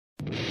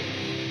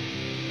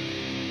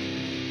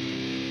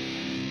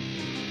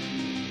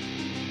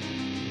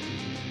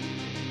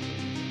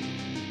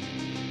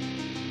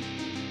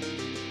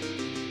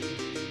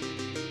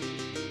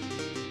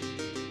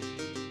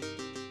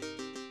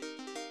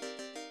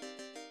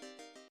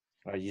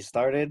You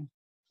started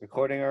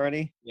recording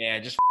already? Yeah,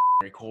 just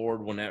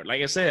record whenever.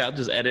 Like I said, I'll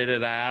just edit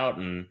it out,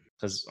 and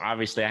because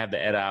obviously I have to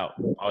edit out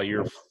all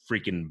your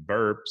freaking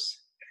burps.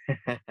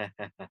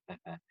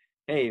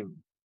 Hey,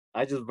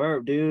 I just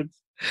burped, dude.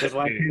 That's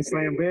why I can't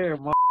slam beer.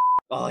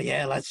 Oh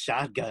yeah, let's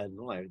shotgun.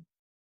 I'm like,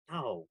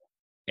 no.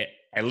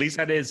 At least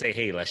I didn't say,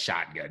 "Hey, let's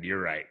shotgun."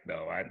 You're right,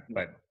 though.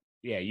 But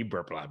yeah, you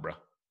burp a lot, bro.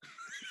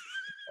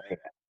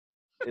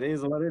 It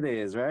is what it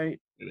is, right?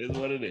 It is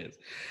what it is.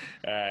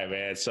 All right,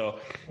 man. So,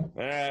 all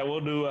right, we'll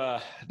do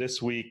this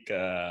week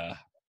Red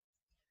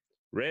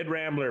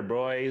Rambler,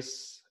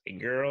 boys and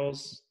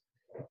girls,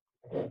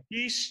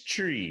 East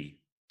Tree.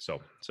 So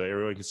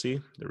everyone can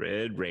see the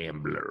Red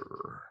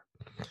Rambler.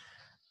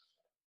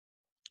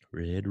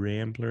 Red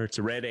Rambler. It's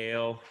a red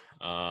ale.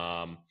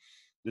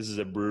 This is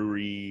a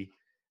brewery.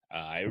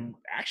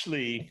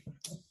 Actually,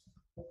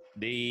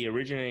 they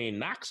originated in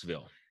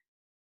Knoxville.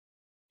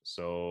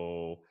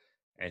 So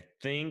I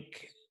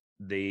think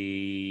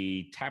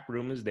the tap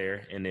room is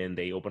there, and then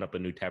they open up a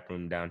new tap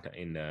room downtown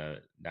in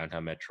the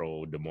downtown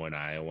Metro, Des Moines,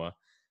 Iowa.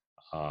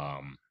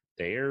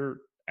 They're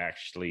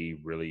actually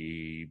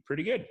really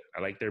pretty good.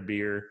 I like their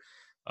beer.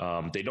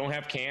 They don't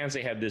have cans;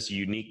 they have this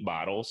unique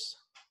bottles,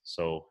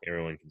 so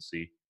everyone can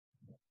see.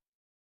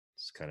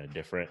 It's kind of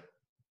different.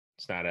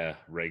 It's not a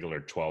regular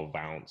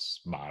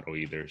 12-ounce bottle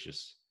either.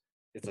 It's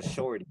a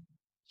shorty.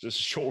 Just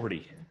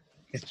shorty.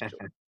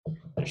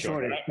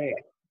 Shorty.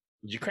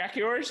 Did you crack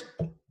yours?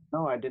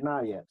 No, I did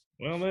not yet.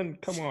 Well, then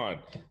come on,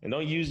 and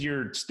don't use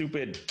your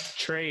stupid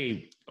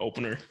tray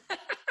opener.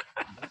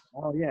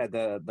 Oh yeah,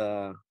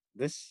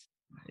 this.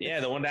 Yeah,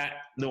 the one that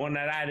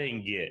I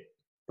didn't get.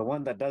 The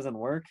one that doesn't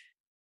work.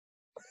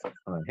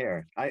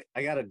 Here, I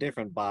got a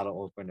different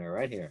bottle opener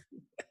right here.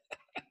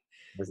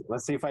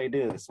 Let's see if I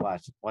do this.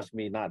 Watch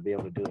me not be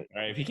able to do it.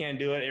 All right, if he can't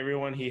do it,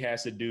 everyone, he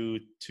has to do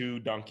 2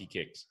 donkey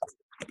kicks.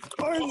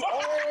 Oh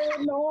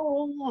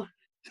no!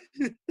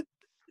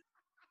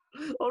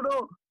 Oh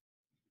no!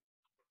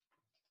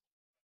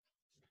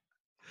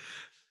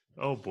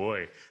 Oh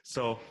boy!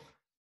 So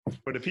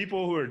for the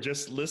people who are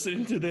just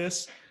listening to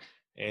this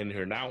and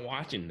who are not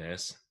watching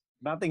this,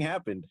 Nothing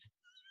happened.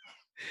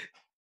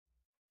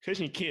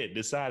 Christian Kid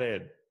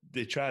decided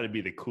to try to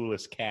be the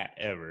coolest cat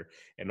ever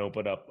and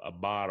open up a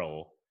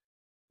bottle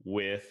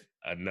with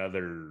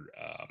another,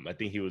 I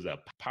think he was a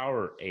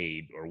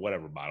Powerade or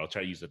whatever bottle. I'll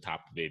try to use the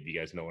top of it if you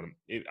guys know what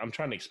I'm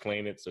trying to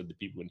explain it so the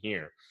people can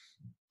hear.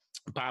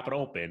 Pop it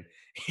open,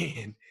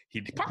 and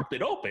he popped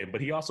it open,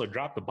 but he also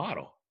dropped the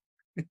bottle.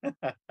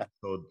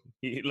 So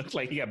it looks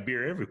like he got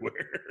beer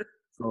everywhere.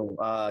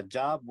 So,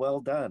 job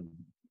well done.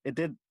 It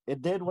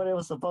did what it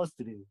was supposed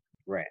to do.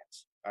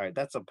 Rats. All right,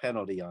 that's a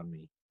penalty on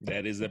me.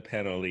 That is a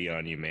penalty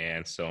on you,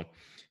 man. So,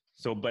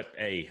 but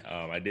hey,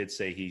 I did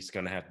say he's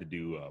gonna have to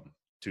do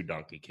 2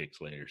 donkey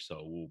kicks later.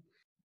 So,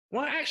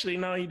 well, actually,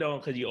 no, you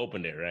don't, because you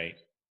opened it, right?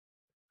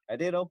 I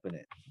did open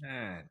it.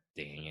 Ah,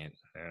 dang it!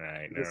 All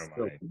right, never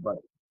mind. But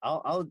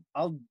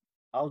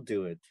I'll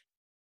do it.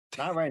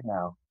 Not right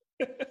now.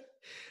 All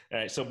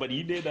right. So, but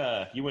you did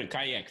you went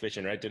kayak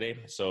fishing, right, today?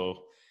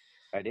 So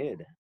I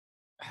did.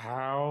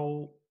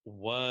 How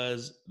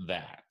was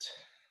that?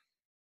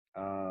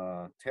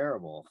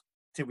 Terrible.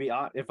 To be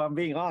honest, if I'm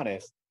being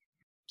honest.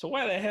 So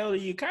why the hell do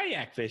you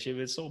kayak fish if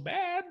it's so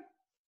bad?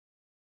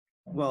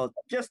 Well,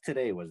 just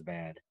today was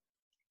bad.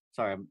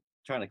 Sorry, I'm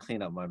trying to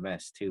clean up my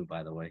mess too,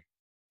 by the way.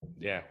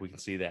 Yeah, we can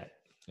see that.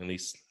 At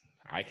least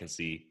I can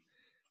see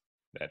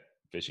that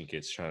fishing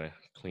kid's trying to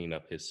clean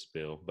up his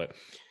spill. But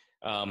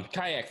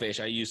kayak fish,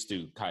 I used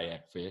to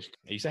kayak fish.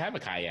 I used to have a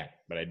kayak,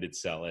 but I did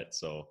sell it.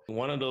 So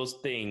one of those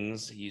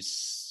things you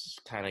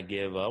kind of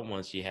give up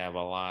once you have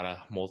a lot of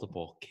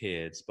multiple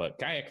kids. But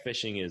kayak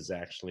fishing is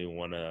actually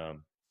one of,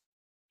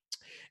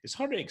 it's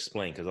hard to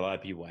explain because a lot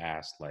of people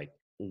ask, like,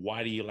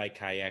 why do you like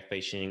kayak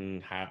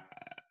fishing?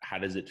 How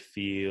does it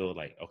feel?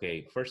 Like,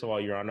 okay, first of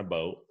all, you're on a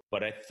boat.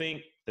 But I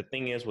think the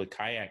thing is with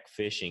kayak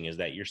fishing is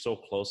that you're so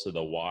close to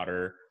the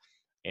water.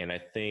 And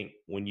I think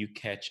when you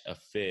catch a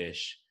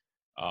fish,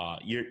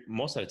 you're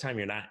most of the time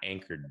you're not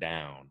anchored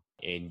down,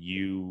 and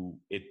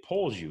it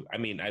pulls you. I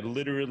mean, I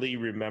literally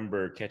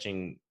remember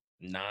catching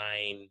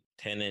 9-10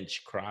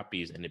 inch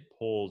crappies, and it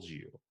pulls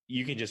you.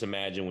 You can just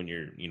imagine when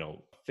you're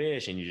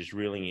fish and you're just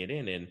reeling it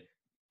in, and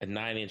a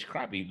 9-inch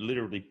crappie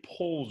literally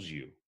pulls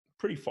you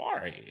pretty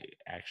far.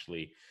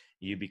 Actually,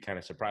 you'd be kind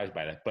of surprised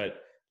by that.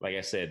 But like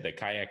I said, the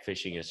kayak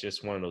fishing is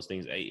just one of those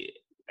things.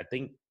 I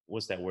think,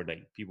 what's that word,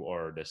 like people,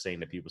 or the saying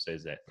that people say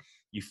is that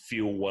you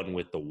feel one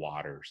with the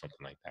water or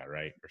something like that,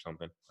 right? Or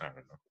something. I don't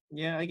know.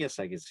 Yeah, I guess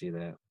I could see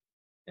that.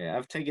 Yeah,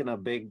 I've taken a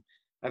big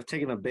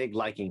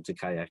liking to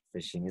kayak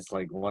fishing. It's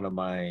like one of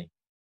my, I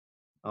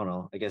don't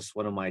know, I guess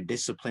one of my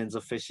disciplines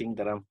of fishing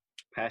that I'm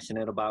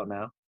passionate about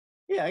now.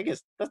 Yeah, I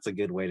guess that's a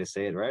good way to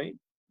say it, right?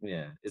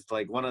 Yeah, it's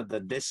like one of the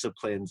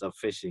disciplines of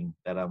fishing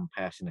that I'm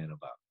passionate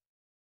about.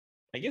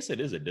 I guess it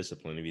is a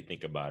discipline if you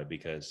think about it,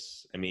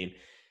 because I mean,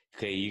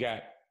 okay, you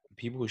got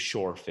people who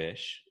shore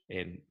fish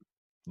and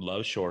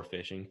love shore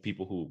fishing,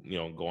 people who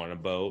go on a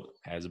boat,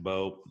 has a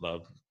boat,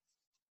 love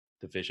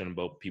to fish on a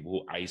boat, people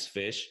who ice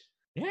fish,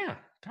 Yeah,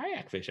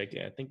 kayak fish. I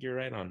think you're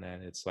right on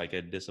that. It's like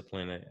a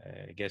discipline.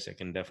 I guess I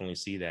can definitely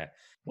see that.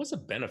 What's the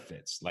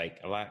benefits? Like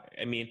a lot.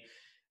 I mean,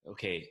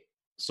 okay.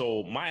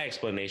 So my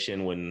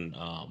explanation when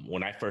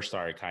I first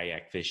started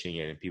kayak fishing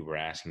and people were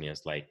asking me,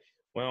 it's like,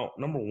 well,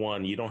 number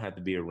one, you don't have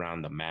to be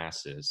around the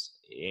masses,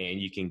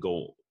 and you can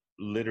go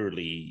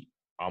literally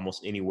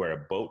almost anywhere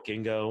a boat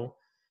can go.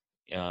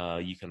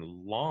 You can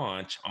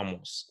launch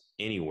almost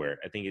anywhere.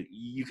 I think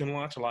you can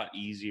launch a lot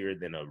easier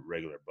than a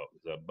regular boat.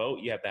 The boat,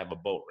 you have to have a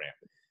boat ramp.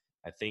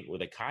 I think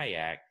with a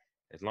kayak,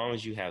 as long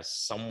as you have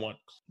somewhat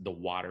the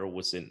water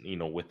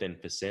within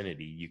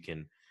vicinity, you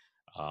can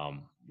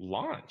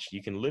launch.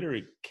 You can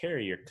literally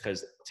carry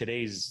because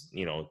today's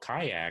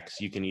kayaks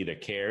you can either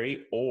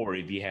carry, or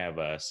if you have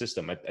a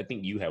system, I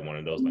think you have one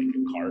of those like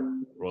a cart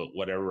or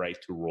whatever, right,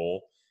 to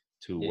roll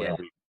to Yeah,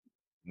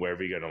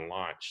 wherever you're going to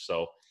launch.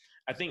 So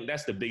I think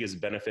that's the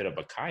biggest benefit of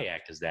a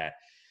kayak is that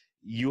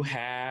you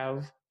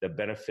have the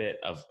benefit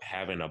of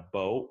having a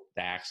boat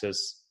to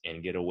access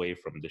and get away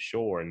from the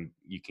shore, and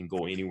you can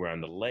go anywhere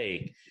on the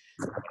lake.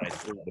 But I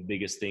think the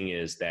biggest thing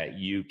is that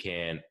you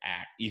can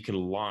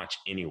launch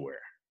anywhere.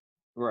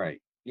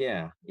 right.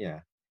 Yeah, yeah.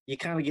 You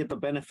kind of get the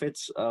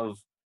benefits of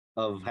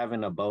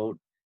having a boat,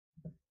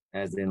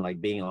 as in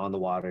like being on the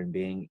water and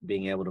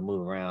being able to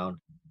move around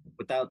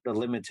without the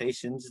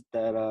limitations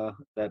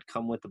that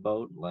come with the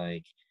boat,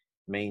 like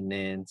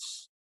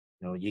maintenance.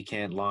 You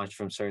can't launch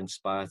from certain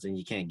spots and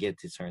you can't get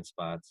to certain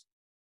spots.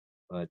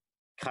 But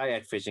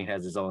kayak fishing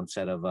has its own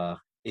set of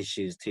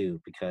issues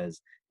too,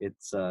 because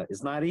it's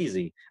not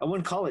easy. I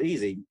wouldn't call it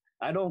easy.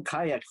 I don't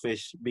kayak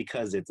fish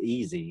because it's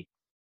easy.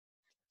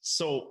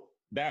 So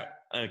that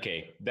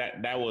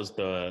was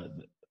the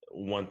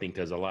one thing,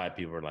 because a lot of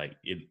people are like,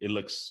 it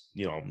looks,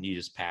 you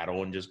just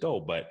paddle and just go,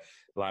 but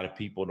a lot of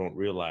people don't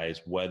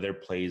realize weather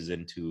plays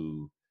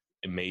into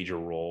a major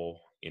role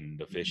in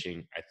the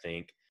fishing. I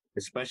think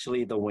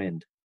Especially the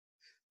wind.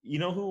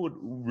 who would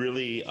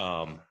really,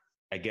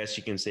 I guess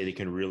you can say they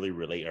can really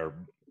relate are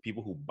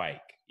people who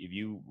bike. If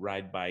you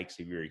ride bikes,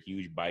 if you're a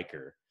huge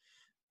biker,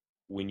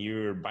 when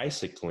you're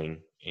bicycling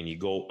and you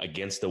go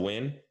against the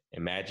wind,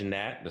 imagine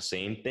that the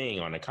same thing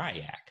on a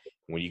kayak.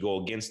 When you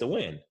go against the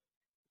wind,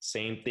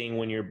 same thing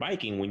when you're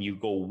biking. When you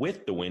go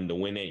with the wind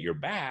at your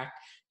back,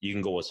 you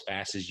can go as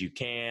fast as you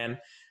can,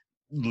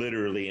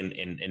 literally,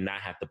 and not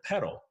have to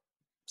pedal.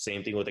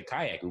 Same thing with a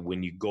kayak.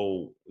 When you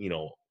go,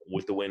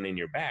 with the wind in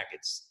your back,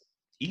 it's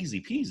easy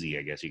peasy,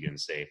 I guess you can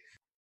say.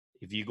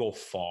 If you go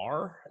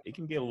far, it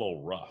can get a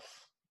little rough.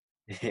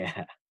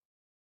 Yeah,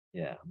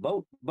 yeah.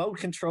 Boat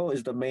control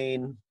is the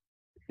main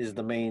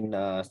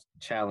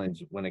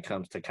challenge when it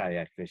comes to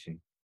kayak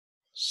fishing.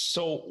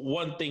 So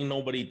one thing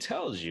nobody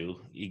tells you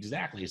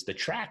exactly is the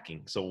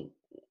tracking. So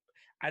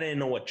I didn't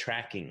know what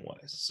tracking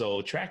was.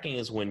 So tracking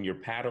is when you're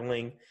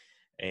paddling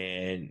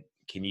and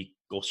can you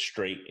go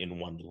straight in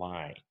one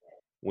line.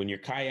 When you're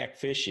kayak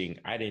fishing,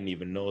 I didn't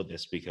even know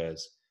this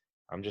because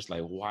I'm just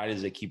like, why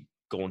does it keep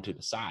going to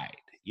the side?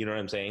 You know what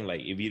I'm saying?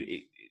 Like if you,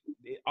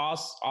 it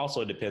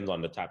also depends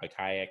on the type of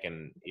kayak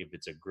and if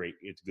it's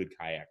it's a good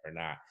kayak or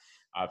not.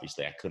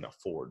 Obviously, I couldn't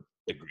afford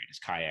the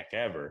greatest kayak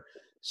ever,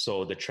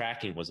 so the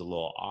tracking was a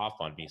little off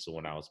on me. So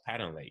when I was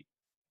paddling, like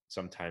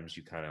sometimes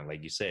you kind of,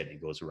 like you said,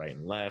 it goes right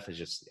and left. It's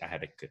just I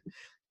had to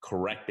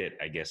correct it,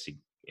 I guess,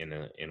 in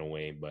a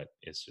way. But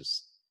it's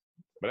just,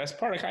 but that's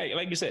part of kayak.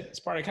 Like you said, it's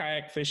part of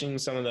kayak fishing.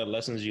 Some of the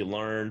lessons you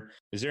learn.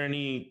 Is there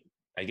any?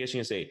 I guess you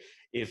can say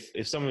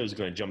if someone was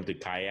going to jump to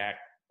kayak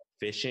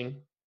fishing,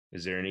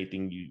 is there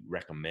anything you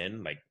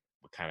recommend, like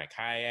what kind of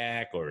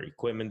kayak or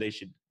equipment they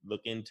should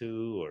look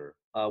into, or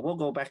We'll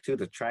go back to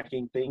the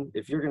tracking thing.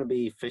 If you're going to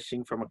be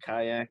fishing from a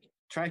kayak,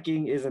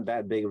 tracking isn't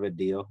that big of a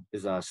deal.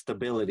 Is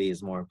stability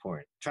is more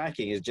important.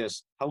 Tracking is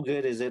just how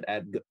good is it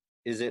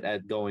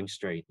at going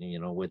straight.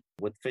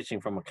 With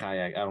fishing from a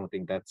kayak, I don't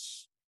think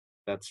that's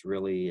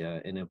really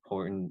an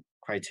important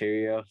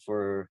criteria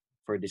for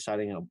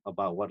deciding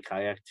about what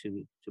kayak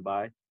to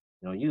buy.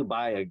 You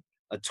buy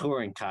a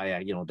touring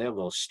kayak, they'll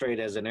go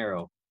straight as an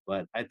arrow,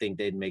 but I think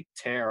they'd make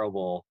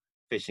terrible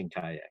fishing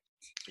kayak.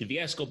 if you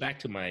guys go back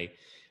to my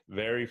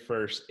very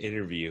first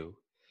interview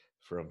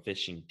from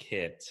Fishing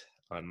Kit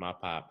on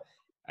MaPop,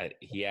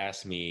 he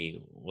asked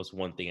me what's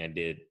one thing I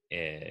did,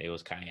 and it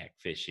was kayak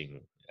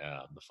fishing.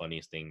 The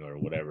funniest thing or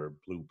whatever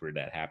blooper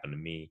that happened to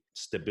me.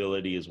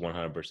 Stability is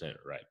 100%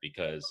 right,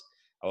 because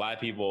a lot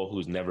of people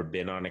who's never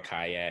been on a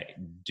kayak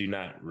do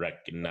not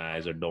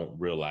recognize or don't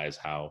realize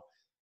how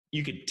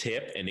you could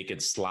tip and it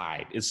could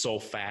slide. It's so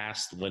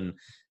fast when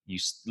you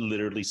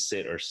literally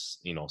sit or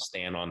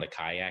stand on the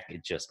kayak,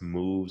 it just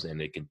moves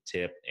and it can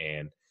tip.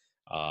 And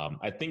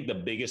I think the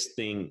biggest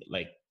thing,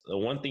 like the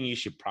one thing you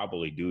should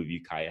probably do if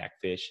you kayak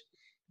fish,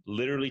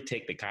 literally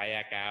take the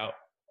kayak out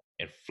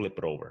and flip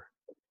it over.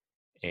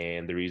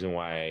 And the reason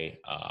why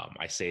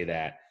I say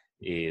that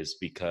is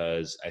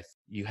because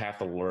you have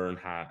to learn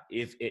how,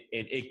 if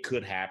it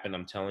could happen.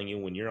 I'm telling you,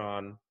 when you're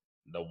on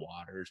the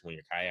waters, when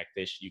you're kayak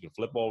fish, you can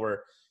flip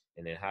over,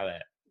 and then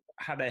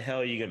how the hell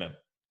are you gonna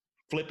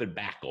flip it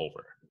back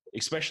over?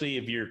 Especially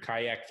if you're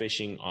kayak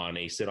fishing on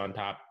a sit on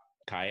top.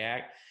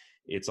 kayak,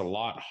 it's a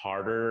lot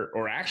harder.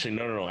 Or actually,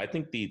 no. I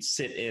think the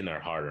sit in are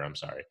harder. I'm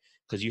sorry,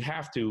 because you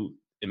have to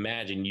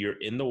imagine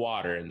you're in the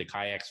water and the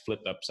kayak's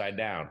flipped upside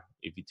down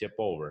if you tip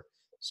over.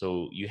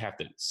 So you have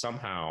to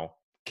somehow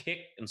kick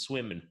and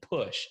swim and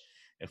push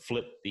and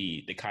flip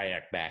the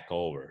kayak back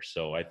over.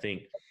 So I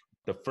think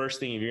the first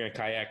thing, if you're gonna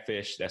kayak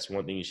fish, that's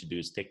one thing you should do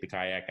is take the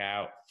kayak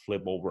out,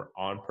 flip over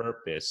on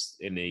purpose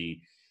in a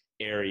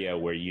area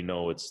where you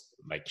know it's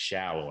like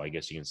shallow, I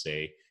guess you can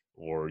say,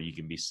 or you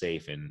can be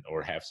safe and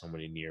or have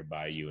somebody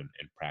nearby you and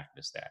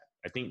practice that.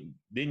 I think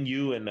didn't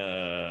you and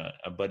a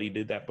buddy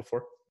did that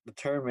before? The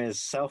term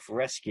is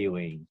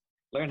self-rescuing.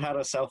 Learn how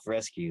to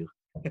self-rescue.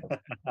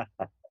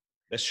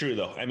 That's true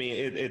though. I mean,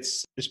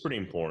 it's pretty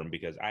important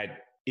because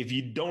if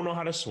you don't know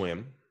how to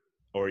swim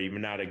or you're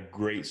not a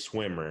great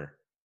swimmer,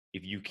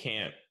 if you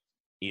can't,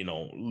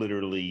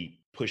 literally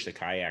push the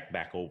kayak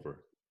back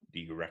over, do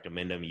you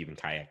recommend them even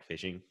kayak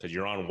fishing? Because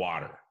you're on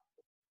water.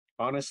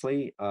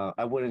 Honestly,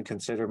 I wouldn't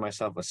consider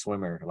myself a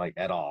swimmer like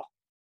at all.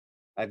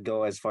 I'd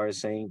go as far as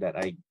saying that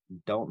I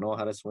don't know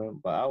how to swim,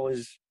 but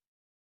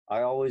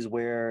I always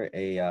wear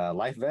a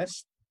life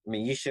vest. I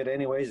mean, you should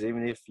anyways,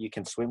 even if you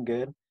can swim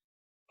good,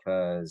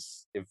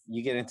 because if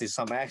you get into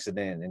some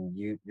accident and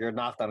you're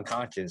knocked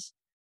unconscious,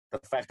 the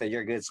fact that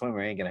you're a good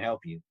swimmer ain't gonna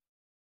help you.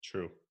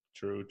 True.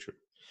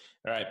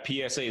 All right,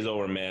 PSA is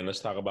over, man. Let's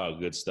talk about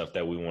good stuff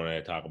that we want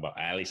to talk about.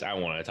 At least I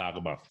want to talk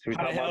about.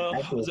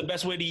 What's the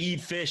best way to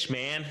eat fish,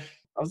 man?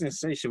 I was gonna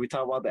say, should we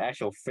talk about the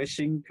actual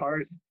fishing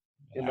part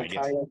in the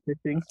kayak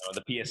fishing?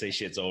 The PSA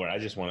shit's over. I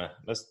just want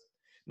to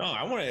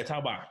I wanted to talk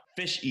about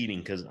fish eating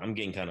because I'm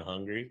getting kind of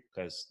hungry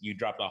because you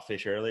dropped off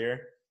fish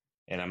earlier,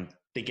 and I'm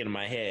thinking in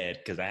my head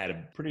because I had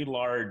a pretty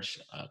large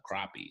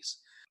crappies.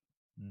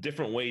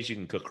 Different ways you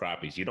can cook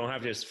crappies. You don't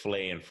have to just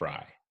fillet and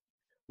fry.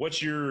 What's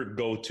your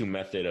go-to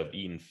method of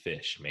eating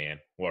fish, man?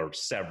 Or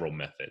several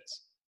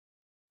methods?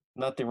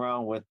 Nothing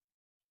wrong with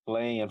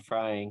filleting and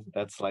frying.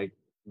 That's like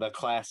the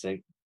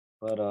classic.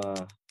 But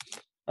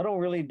I don't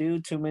really do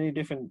too many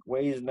different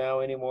ways now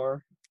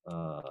anymore.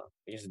 I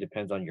guess it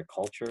depends on your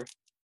culture.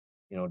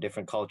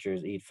 Different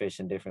cultures eat fish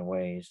in different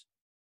ways.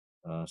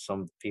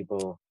 Some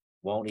people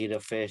won't eat a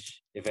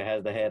fish if it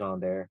has the head on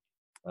there.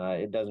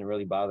 It doesn't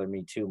really bother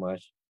me too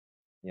much.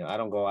 I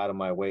don't go out of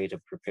my way to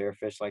prepare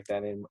fish like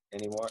that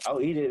anymore. I'll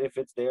eat it if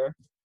it's there.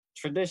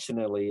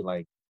 Traditionally,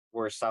 like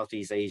we're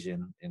Southeast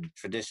Asian, and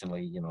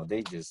traditionally,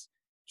 they just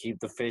keep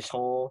the fish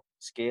whole,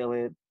 scale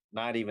it,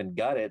 not even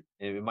gut it.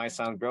 It might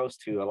sound gross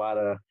to a lot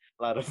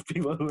of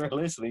people who are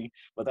listening,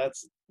 but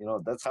that's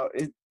how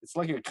it's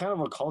like a kind of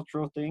a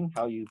cultural thing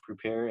how you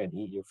prepare and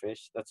eat your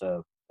fish.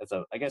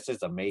 I guess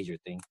it's a major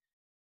thing.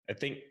 I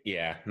think,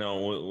 yeah,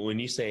 no, when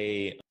you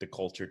say the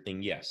culture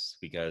thing, yes,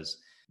 because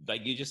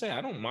like you just said,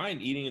 I don't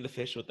mind eating the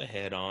fish with the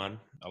head on.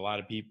 A lot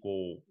of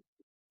people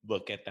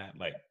look at that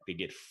like they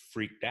get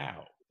freaked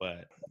out,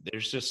 but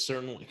there's just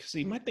certain,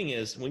 see, my thing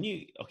is for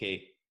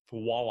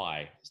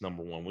walleye is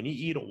number one. When you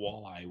eat a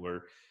walleye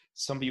where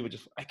some people do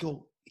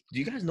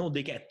you guys know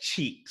they got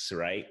cheeks,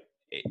 right?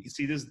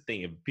 See, this is the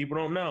thing, if people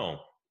don't know.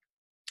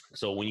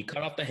 So when you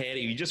cut off the head,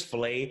 you just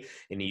fillet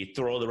and you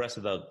throw the rest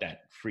of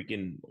that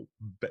freaking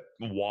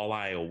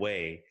walleye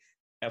away.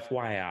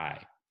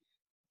 FYI,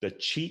 the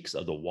cheeks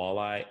of the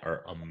walleye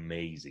are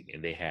amazing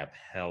and they have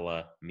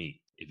hella meat.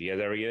 If you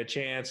guys ever get a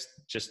chance,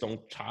 just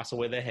don't toss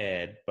away the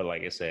head. But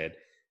like I said,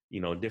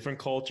 different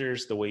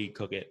cultures, the way you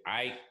cook it.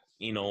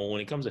 When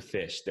it comes to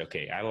fish,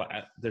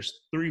 there's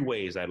 3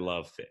 ways I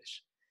love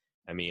fish.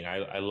 I mean,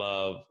 I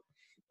love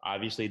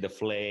obviously the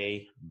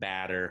fillet,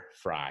 batter,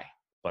 fry,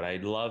 but I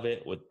love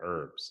it with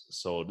herbs.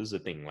 So this is the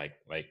thing, like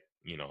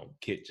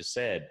Kit just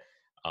said,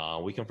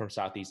 we come from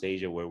Southeast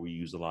Asia where we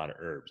use a lot of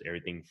herbs,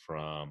 everything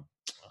from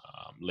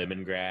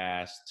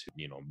lemongrass to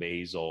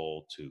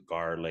basil to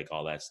garlic,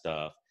 all that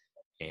stuff.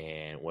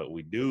 And what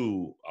we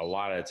do a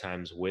lot of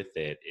times with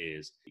it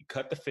is you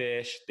cut the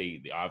fish.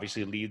 They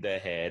obviously leave the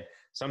head.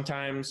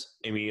 Sometimes,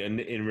 I mean,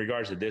 in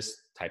regards to this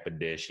type of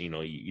dish,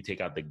 you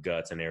take out the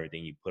guts and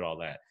everything. You put all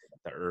that,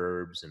 the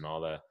herbs and all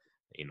the,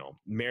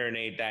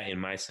 marinate that, in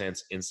my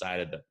sense, inside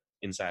of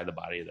the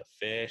body of the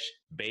fish.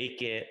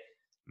 Bake it.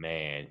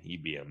 Man,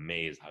 you'd be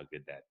amazed how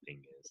good that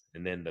thing is.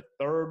 And then the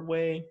third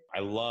way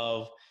I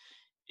love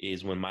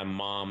is when my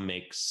mom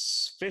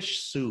makes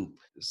fish soup.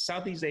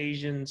 Southeast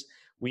Asians,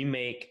 we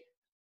make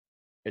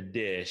a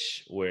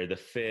dish where the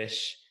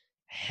fish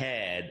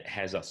head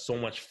has so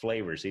much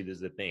flavor. See, this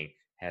is the thing,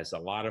 has a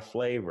lot of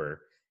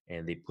flavor,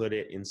 and they put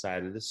it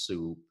inside of the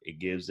soup. It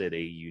gives it a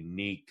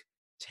unique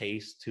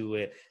taste to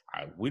it.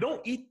 We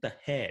don't eat the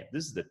head.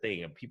 This is the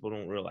thing, and people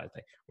don't realize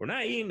that we're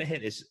not eating the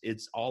head.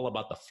 It's all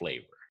about the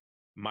flavor.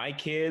 My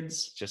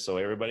kids, just so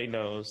everybody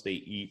knows, they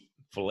eat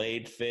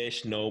filleted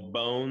fish, no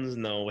bones,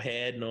 no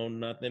head, no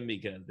nothing,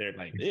 because they're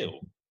like, ew.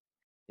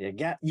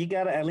 Yeah, you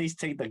gotta at least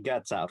take the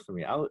guts out for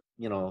me.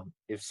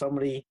 If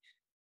somebody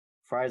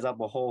fries up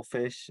a whole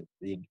fish,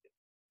 you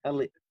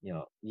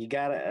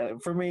gotta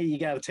for me, you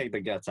gotta take the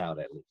guts out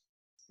at least.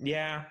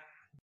 Yeah,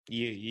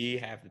 you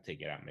have to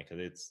take it out, man, because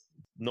it's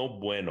no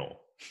bueno.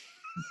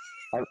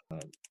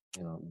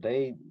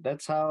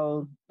 that's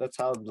how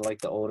like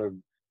the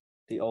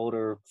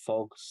older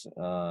folks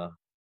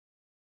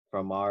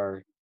from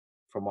our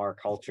from our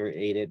culture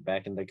ate it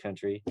back in the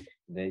country.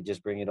 They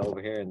just bring it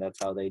over here, and that's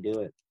how they do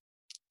it.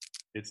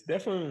 It's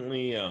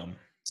definitely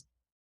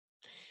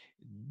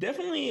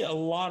a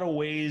lot of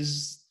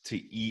ways to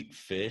eat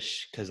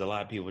fish because a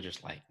lot of people are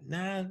just like,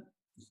 nah,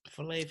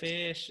 fillet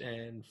fish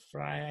and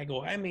fry. I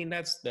go, I mean,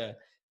 that's the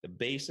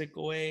basic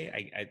way.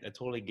 I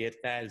totally get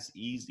that. It's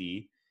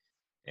easy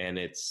and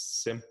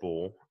it's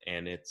simple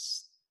and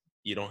it's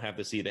you don't have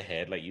to see the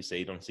head, like you say,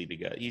 you don't see the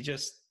gut. You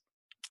just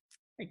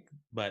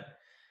but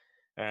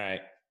all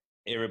right,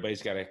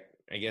 everybody's got to.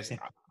 I guess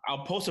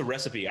I'll post a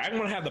recipe. I'm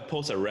gonna have to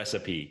post a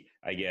recipe,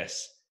 I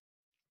guess,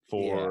 Yeah,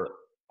 for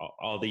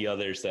all the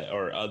others that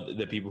or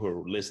the people who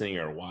are listening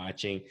or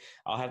watching.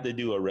 I'll have to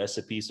do a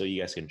recipe so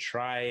you guys can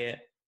try it.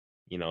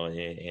 You know,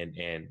 and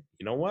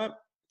you know what?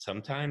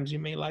 Sometimes you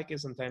may like it,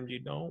 sometimes you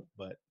don't,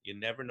 but you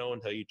never know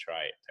until you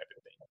try it, type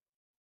of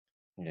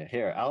thing. yeah.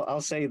 Here,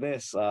 I'll say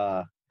this.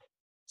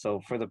 So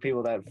for the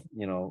people that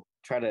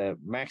try to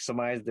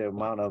maximize the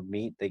amount of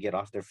meat they get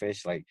off their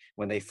fish, like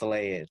when they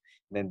fillet it,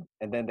 then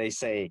they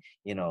say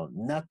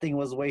nothing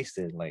was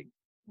wasted, like,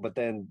 but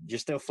then you're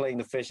still filleting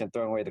the fish and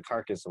throwing away the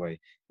carcass away.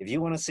 If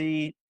you want to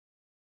see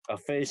a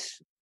fish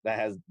that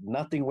has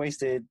nothing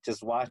wasted,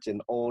 just watch an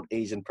old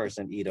Asian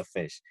person eat a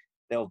fish.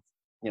 They'll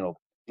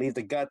leave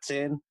the guts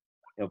in,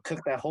 cook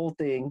that whole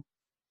thing.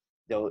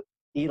 They'll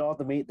eat all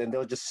the meat, then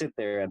they'll just sit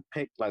there and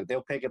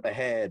they'll pick at the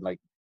head, like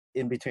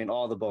in between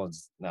all the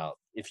bones. Now,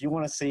 if you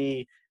want to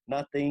see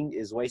nothing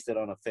is wasted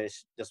on a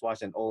fish, just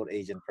watch an old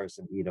Asian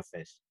person eat a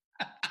fish.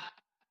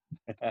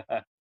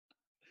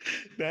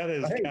 That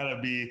has Hey, got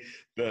to be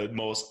the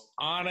most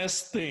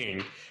honest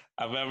thing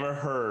I've ever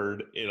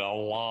heard in a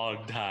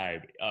long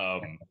time.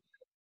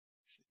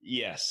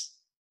 Yes,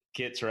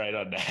 Kit's right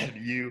on that.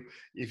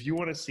 If you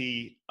want to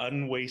see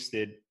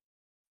unwasted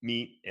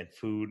meat and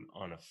food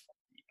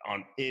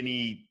on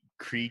any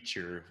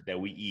creature that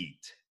we eat,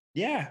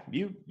 yeah,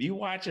 you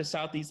watch a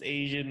Southeast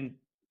Asian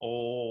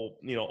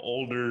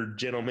older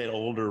gentleman,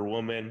 older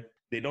woman.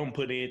 They don't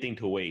put anything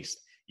to waste.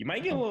 You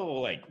might get a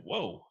little like,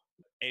 whoa.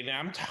 And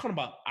I'm talking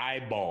about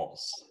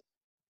eyeballs.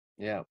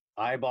 yeah,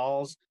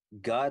 eyeballs,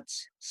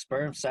 guts,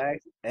 sperm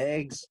sacs,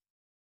 eggs.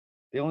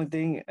 The only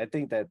thing I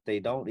think that they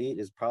don't eat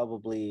is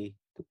probably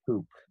the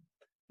poop.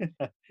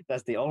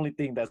 That's the only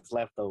thing that's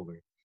left over.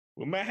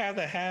 We might have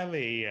to have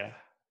a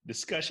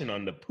discussion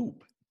on the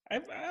poop.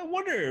 I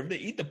wonder if they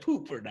eat the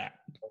poop or not.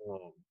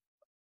 Oh,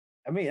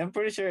 I mean, I'm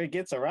pretty sure it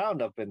gets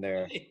around up in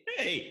there.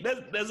 Hey,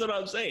 that's what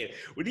I'm saying.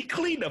 When you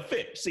clean the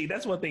fish, see,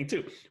 that's one thing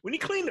too. When you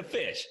clean the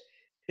fish,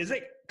 is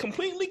it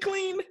completely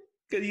clean?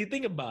 Because you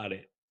think about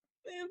it,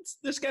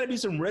 there's got to be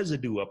some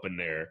residue up in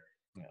there.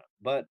 Yeah.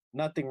 But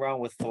nothing wrong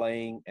with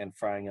filleting and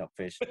frying up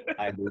fish.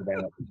 I do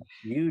that.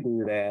 You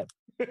do that.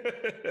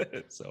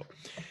 So,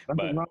 Nothing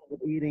but wrong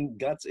with eating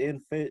guts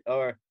in fish.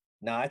 Or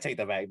no, I take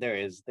that back. There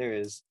is.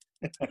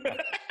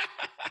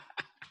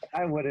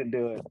 I wouldn't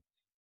do it.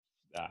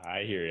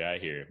 I hear you. I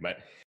hear you. But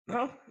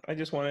no, I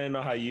just wanted to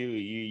know how you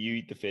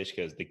eat the fish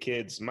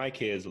because my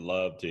kids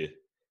love to,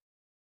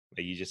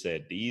 like you just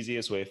said, the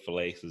easiest way to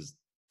fillet is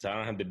so I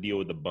don't have to deal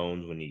with the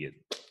bones when you get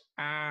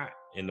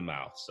in the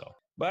mouth. So,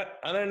 but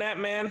other than that,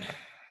 man,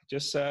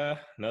 just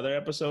another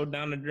episode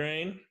down the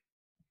drain.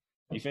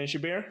 You finished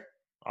your beer?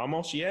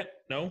 Almost yet?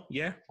 No?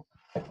 Yeah.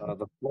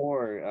 The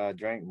floor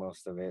drank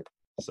most of it.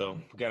 So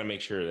we got to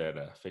make sure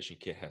that fishing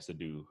kit has to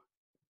do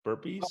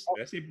burpees.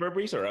 Did I say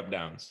burpees or up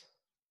downs?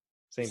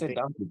 Same thing.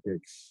 Donkey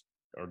kicks.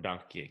 Or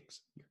donkey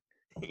kicks.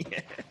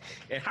 Yeah.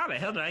 And how the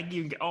hell did I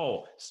even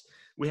oh,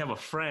 we have a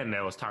friend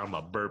that was talking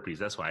about burpees.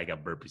 That's why I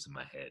got burpees in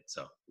my head.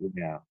 So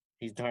Yeah.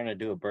 He's trying to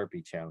do a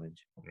burpee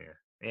challenge.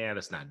 Yeah,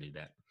 let's not do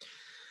that.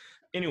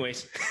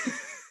 Anyways.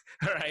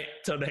 All right.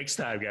 Till next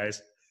time,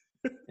 guys.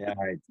 Yeah,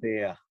 all right. See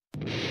ya.